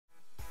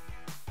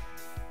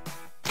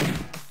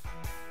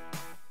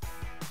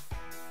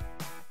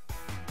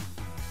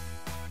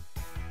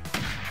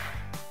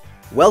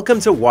Welcome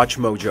to Watch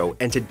Mojo,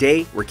 and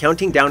today we're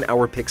counting down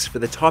our picks for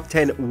the top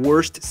 10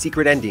 worst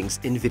secret endings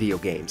in video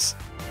games.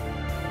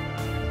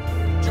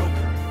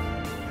 Joker,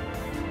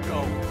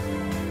 go.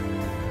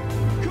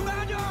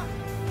 Commander!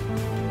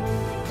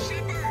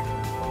 Shepard!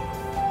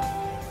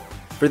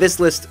 For this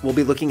list, we'll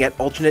be looking at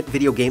alternate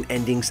video game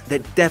endings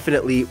that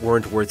definitely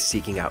weren't worth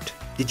seeking out.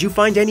 Did you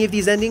find any of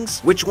these endings?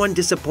 Which one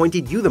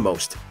disappointed you the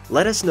most?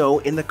 Let us know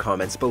in the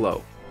comments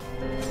below.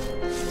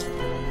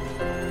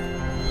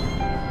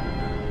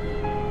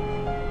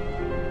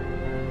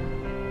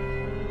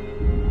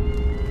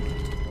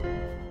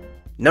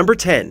 Number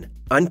 10.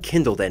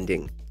 Unkindled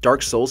Ending,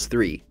 Dark Souls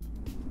 3.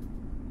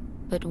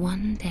 But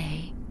one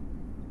day,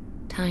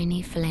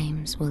 tiny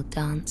flames will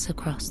dance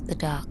across the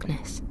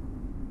darkness.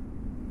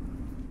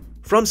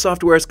 From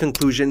Software's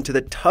conclusion to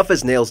the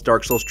tough-as-nails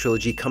Dark Souls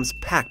trilogy comes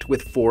packed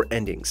with 4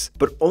 endings,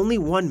 but only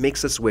one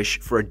makes us wish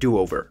for a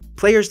do-over.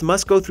 Players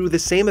must go through the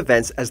same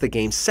events as the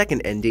game's second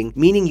ending,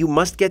 meaning you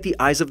must get the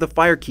eyes of the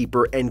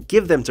Firekeeper and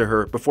give them to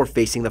her before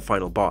facing the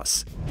final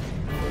boss.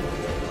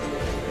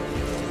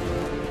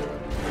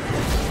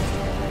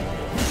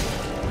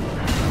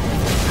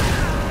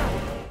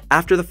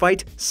 After the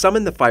fight,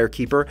 summon the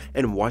Firekeeper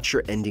and watch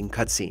your ending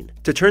cutscene.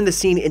 To turn the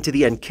scene into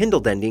the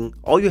Unkindled Ending,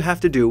 all you have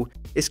to do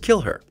is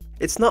kill her.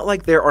 It's not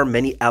like there are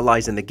many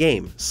allies in the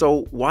game,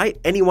 so why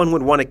anyone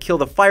would want to kill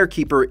the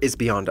Firekeeper is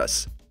beyond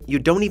us. You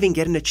don't even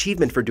get an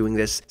achievement for doing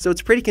this, so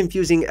it's pretty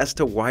confusing as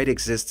to why it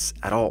exists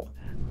at all.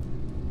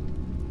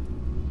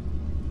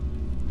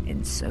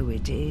 And so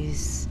it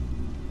is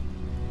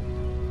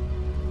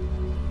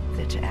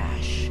that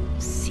ash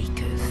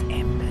seeketh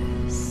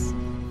embers.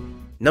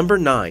 Number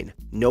 9.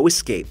 No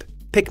Escape,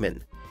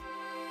 Pikmin.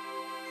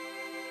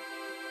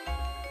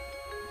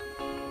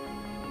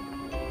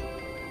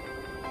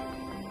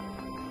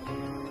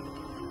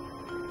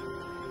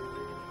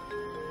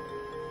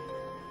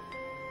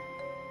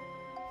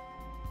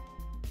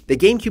 The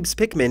GameCube's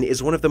Pikmin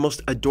is one of the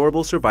most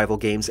adorable survival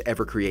games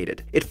ever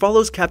created. It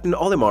follows Captain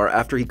Olimar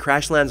after he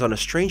crash lands on a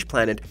strange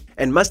planet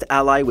and must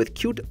ally with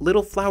cute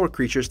little flower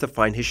creatures to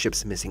find his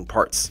ship's missing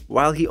parts.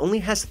 While he only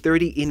has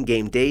 30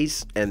 in-game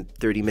days and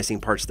 30 missing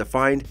parts to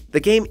find,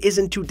 the game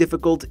isn't too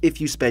difficult if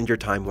you spend your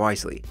time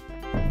wisely.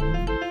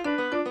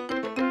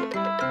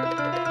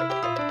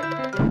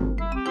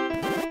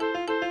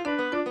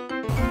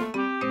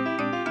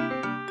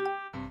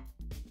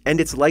 And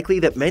it's likely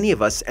that many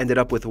of us ended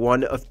up with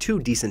one of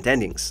 2 decent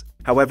endings.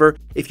 However,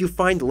 if you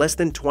find less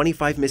than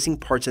 25 missing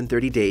parts in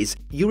 30 days,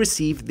 you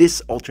receive this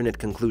alternate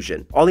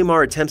conclusion.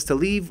 Olimar attempts to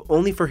leave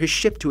only for his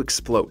ship to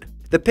explode.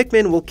 The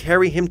Pikmin will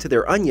carry him to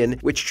their onion,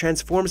 which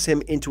transforms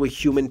him into a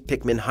human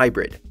Pikmin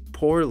hybrid.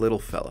 Poor little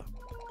fella.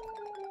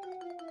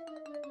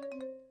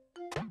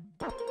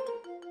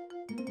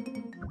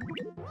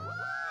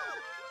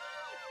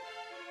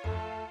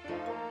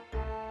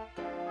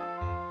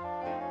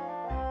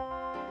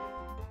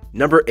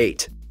 Number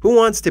 8. Who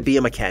Wants to Be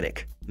a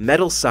Mechanic?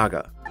 Metal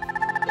Saga.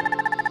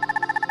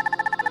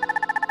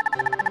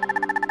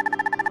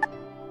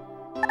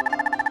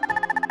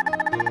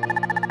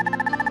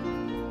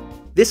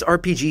 This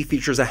RPG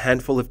features a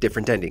handful of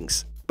different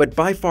endings, but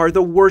by far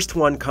the worst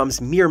one comes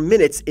mere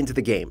minutes into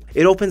the game.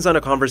 It opens on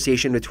a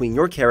conversation between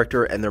your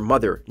character and their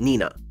mother,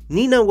 Nina.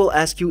 Nina will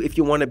ask you if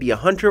you want to be a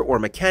hunter or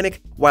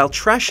mechanic while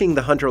trashing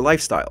the hunter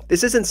lifestyle.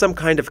 This isn't some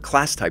kind of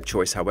class type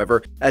choice,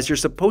 however, as you're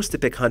supposed to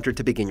pick hunter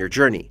to begin your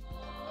journey.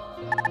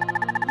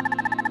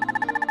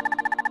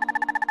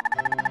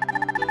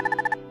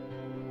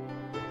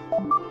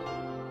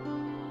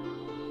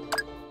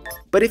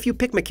 But if you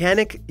pick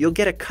mechanic, you'll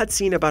get a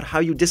cutscene about how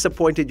you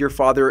disappointed your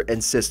father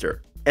and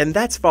sister. And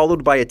that's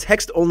followed by a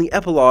text-only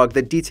epilogue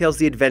that details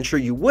the adventure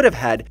you would have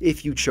had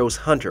if you chose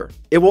Hunter.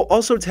 It will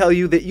also tell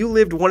you that you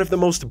lived one of the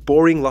most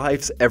boring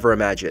lives ever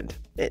imagined.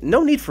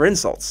 No need for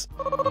insults.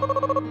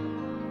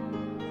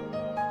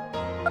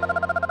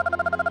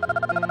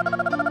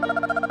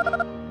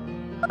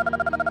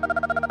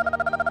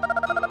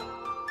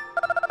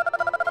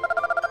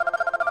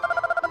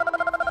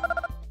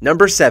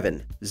 Number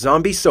 7.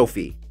 Zombie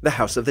Sophie, The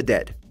House of the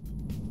Dead.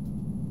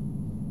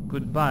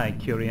 Goodbye,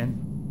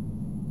 Kyrian.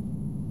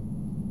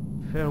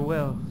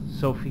 Farewell,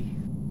 Sophie.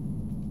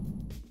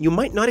 You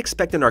might not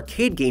expect an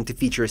arcade game to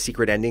feature a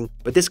secret ending,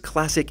 but this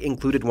classic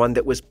included one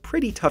that was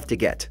pretty tough to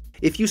get.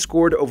 If you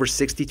scored over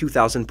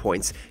 62,000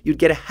 points, you'd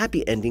get a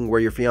happy ending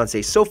where your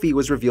fiancée Sophie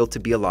was revealed to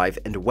be alive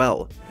and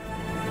well.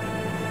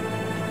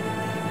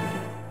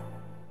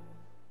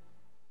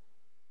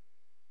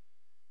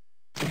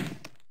 Thank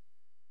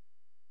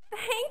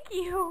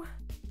you.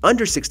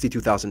 Under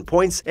 62,000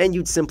 points, and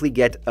you'd simply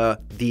get a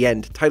The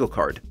End title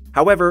card.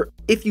 However,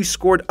 if you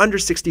scored under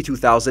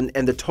 62,000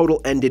 and the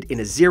total ended in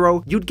a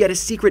 0, you'd get a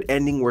secret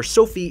ending where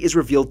Sophie is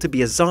revealed to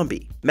be a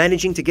zombie.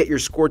 Managing to get your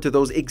score to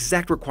those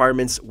exact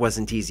requirements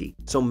wasn't easy,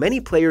 so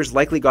many players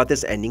likely got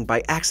this ending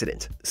by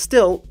accident.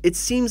 Still, it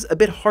seems a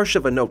bit harsh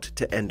of a note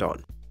to end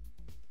on.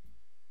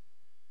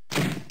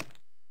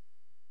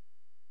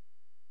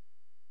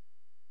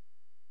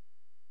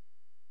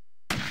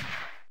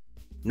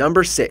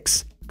 Number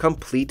 6.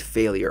 Complete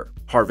Failure,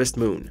 Harvest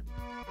Moon.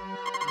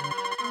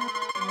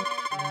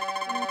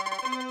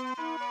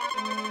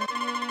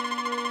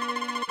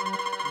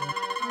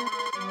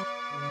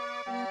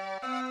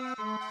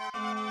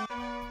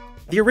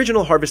 The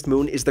original Harvest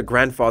Moon is the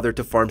grandfather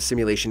to farm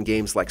simulation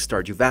games like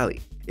Stardew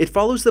Valley. It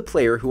follows the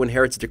player who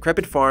inherits a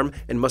decrepit farm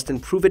and must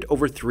improve it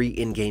over 3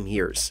 in-game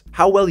years.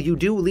 How well you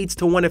do leads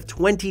to one of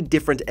 20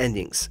 different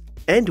endings.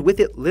 And with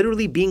it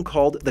literally being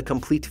called the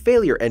complete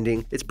failure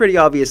ending, it's pretty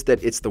obvious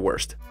that it's the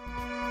worst.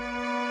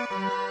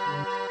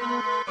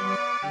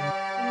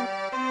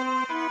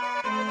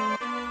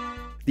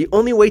 The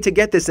only way to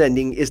get this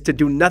ending is to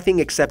do nothing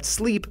except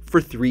sleep for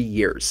 3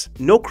 years.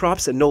 No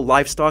crops and no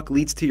livestock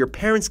leads to your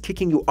parents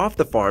kicking you off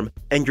the farm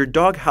and your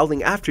dog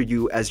howling after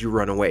you as you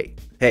run away.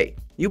 Hey,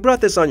 you brought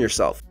this on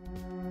yourself.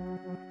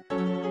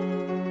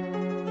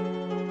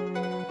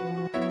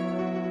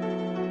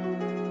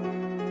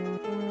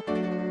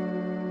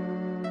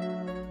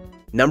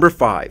 Number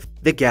 5.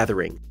 The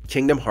Gathering,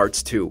 Kingdom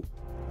Hearts 2.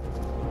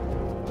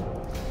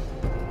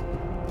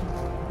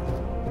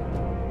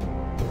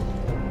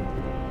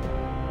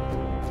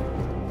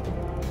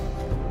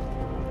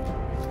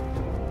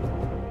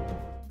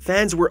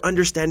 Fans were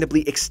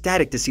understandably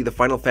ecstatic to see the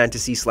Final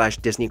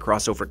Fantasy/Disney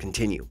crossover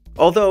continue.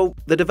 Although,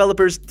 the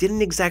developers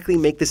didn't exactly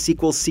make the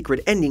sequel's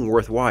secret ending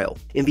worthwhile.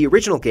 In the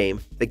original game,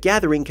 the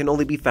Gathering can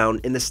only be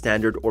found in the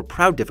Standard or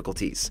Proud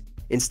difficulties.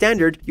 In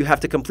Standard, you have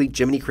to complete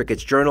Jiminy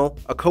Cricket's journal,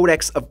 a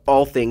codex of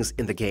all things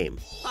in the game.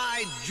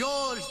 By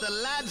George, the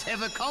lads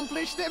have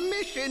accomplished their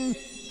mission!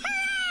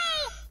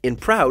 In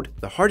Proud,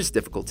 the hardest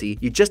difficulty,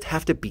 you just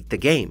have to beat the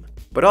game.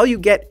 But all you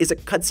get is a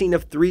cutscene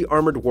of 3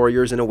 armored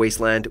warriors in a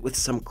wasteland with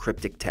some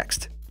cryptic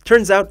text.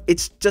 Turns out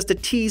it's just a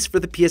tease for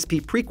the PSP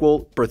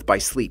prequel, Birth by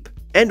Sleep.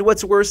 And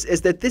what's worse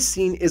is that this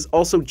scene is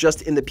also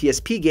just in the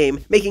PSP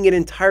game, making it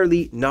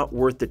entirely not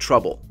worth the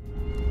trouble.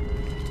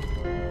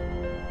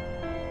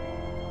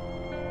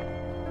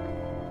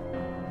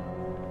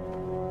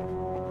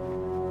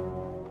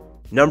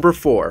 Number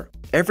 4.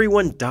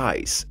 Everyone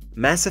Dies,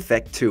 Mass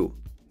Effect 2.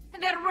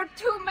 There were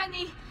too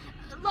many.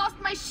 Lost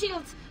my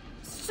shields.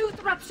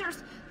 Suit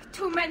ruptures.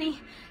 Too many.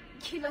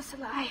 Kill us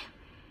alive.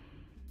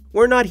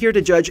 We're not here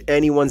to judge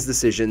anyone's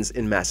decisions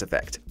in Mass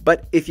Effect,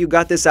 but if you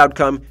got this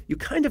outcome, you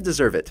kind of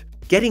deserve it.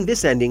 Getting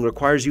this ending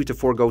requires you to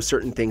forego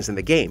certain things in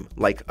the game,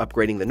 like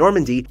upgrading the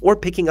Normandy or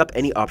picking up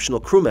any optional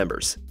crew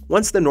members.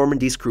 Once the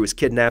Normandy's crew is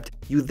kidnapped,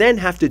 you then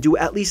have to do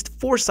at least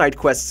 4 side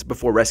quests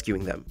before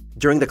rescuing them.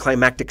 During the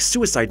climactic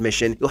suicide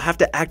mission, you'll have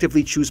to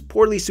actively choose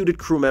poorly suited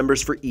crew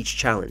members for each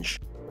challenge.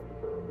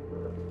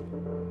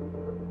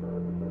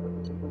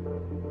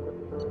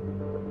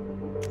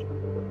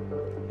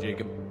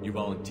 Jacob, you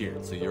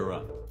volunteered, so you're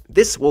up.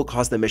 This will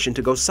cause the mission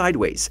to go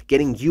sideways,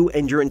 getting you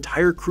and your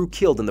entire crew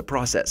killed in the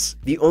process.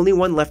 The only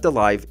one left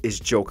alive is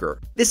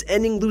Joker. This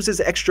ending loses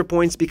extra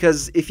points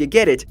because if you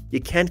get it, you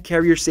can't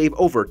carry your save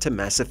over to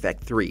Mass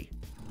Effect 3.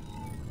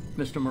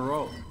 Mr.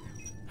 Moreau,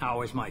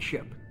 how is my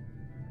ship?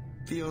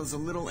 Feels a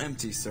little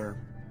empty, sir.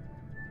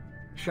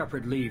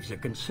 Shepard leaves a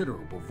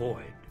considerable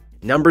void.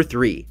 Number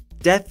 3.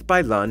 Death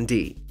by Lan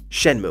Di,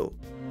 Shenmue.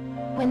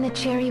 When the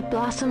cherry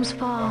blossoms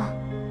fall,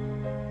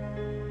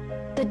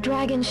 the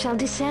dragon shall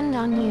descend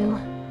on you.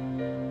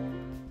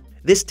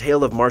 This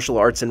tale of martial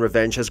arts and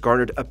revenge has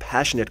garnered a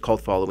passionate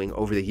cult following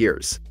over the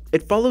years.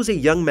 It follows a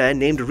young man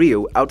named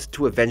Ryu out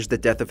to avenge the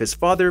death of his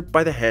father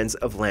by the hands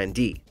of Lan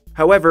Di.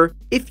 However,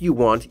 if you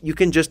want, you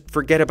can just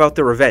forget about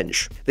the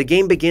revenge. The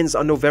game begins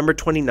on November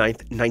 29,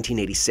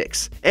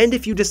 1986, and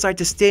if you decide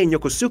to stay in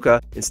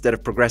Yokosuka, instead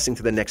of progressing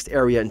to the next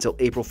area until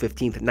April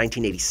 15,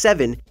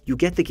 1987, you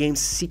get the game's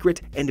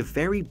secret and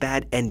very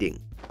bad ending.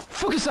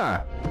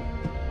 Fukusa!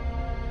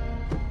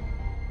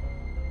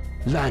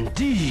 Lan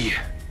Di!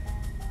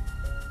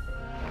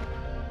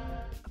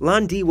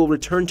 Lan Di will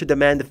return to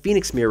demand the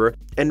Phoenix Mirror,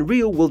 and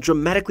Ryu will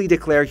dramatically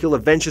declare he'll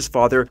avenge his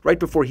father right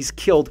before he's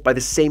killed by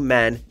the same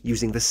man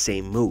using the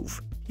same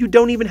move. You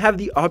don't even have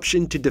the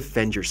option to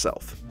defend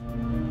yourself.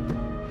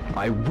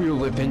 I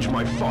will avenge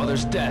my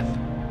father's death.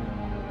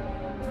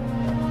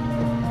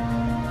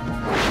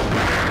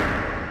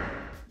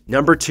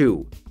 Number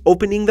 2.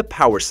 Opening the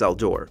Power Cell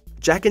Door,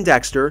 Jak and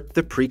Daxter,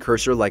 The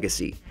Precursor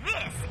Legacy.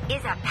 This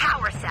is a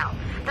power cell,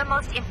 the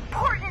most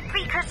important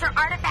precursor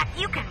artifact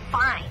you can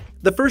find.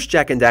 The first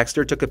Jak and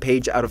Daxter took a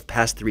page out of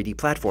past 3D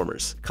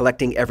platformers.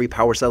 Collecting every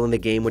power cell in the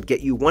game would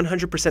get you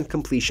 100%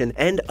 completion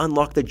and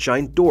unlock the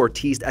giant door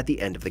teased at the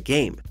end of the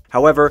game.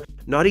 However,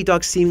 Naughty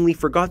Dog seemingly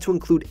forgot to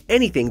include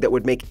anything that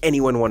would make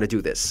anyone want to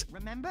do this.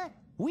 Remember,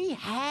 we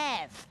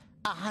have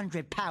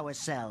 100 power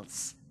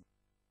cells.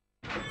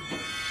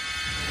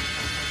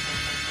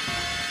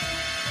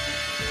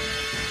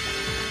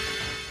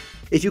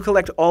 If you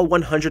collect all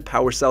 100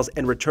 power cells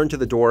and return to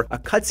the door, a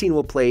cutscene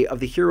will play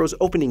of the heroes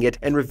opening it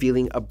and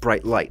revealing a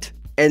bright light.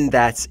 And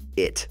that's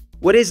it.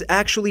 What is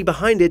actually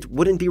behind it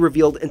wouldn't be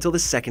revealed until the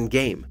second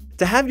game.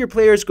 To have your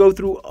players go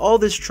through all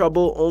this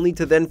trouble only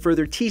to then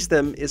further tease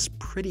them is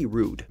pretty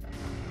rude.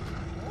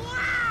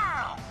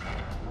 Wow!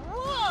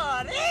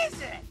 What is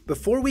it?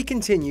 Before we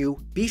continue,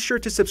 be sure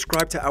to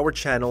subscribe to our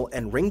channel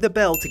and ring the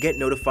bell to get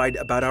notified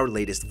about our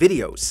latest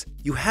videos.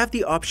 You have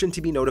the option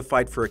to be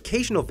notified for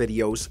occasional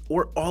videos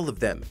or all of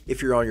them.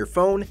 If you're on your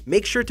phone,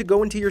 make sure to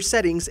go into your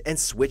settings and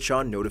switch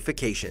on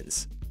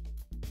notifications.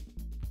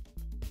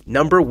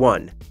 Number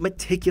 1.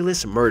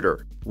 Meticulous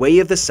Murder, Way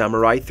of the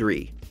Samurai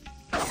 3.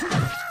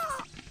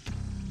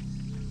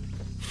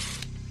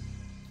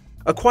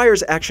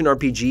 Acquire's action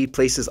RPG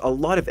places a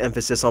lot of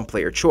emphasis on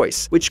player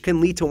choice, which can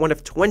lead to one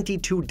of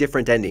 22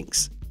 different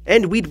endings.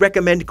 And we'd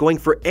recommend going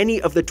for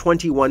any of the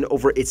 21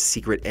 over its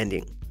secret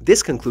ending.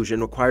 This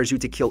conclusion requires you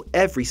to kill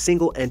every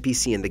single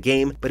NPC in the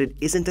game, but it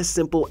isn't as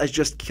simple as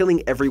just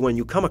killing everyone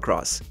you come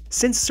across.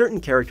 Since certain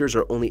characters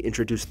are only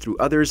introduced through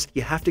others,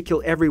 you have to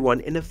kill everyone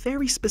in a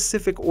very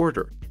specific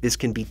order. This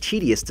can be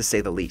tedious to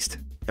say the least.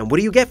 And what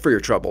do you get for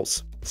your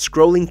troubles?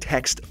 Scrolling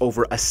text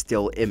over a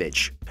still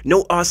image.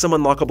 No awesome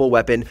unlockable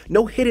weapon,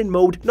 no hidden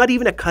mode, not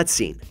even a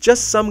cutscene.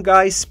 Just some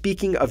guy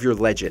speaking of your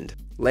legend.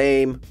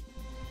 Lame.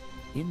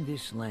 In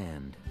this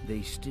land,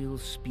 they still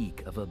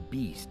speak of a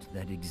beast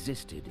that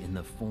existed in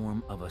the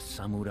form of a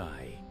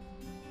samurai.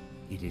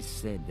 It is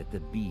said that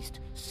the beast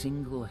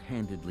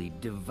single-handedly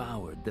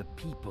devoured the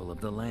people of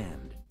the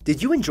land.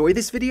 Did you enjoy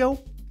this video?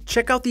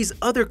 Check out these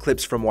other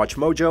clips from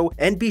WatchMojo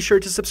and be sure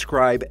to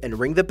subscribe and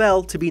ring the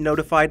bell to be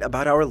notified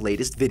about our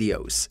latest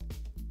videos.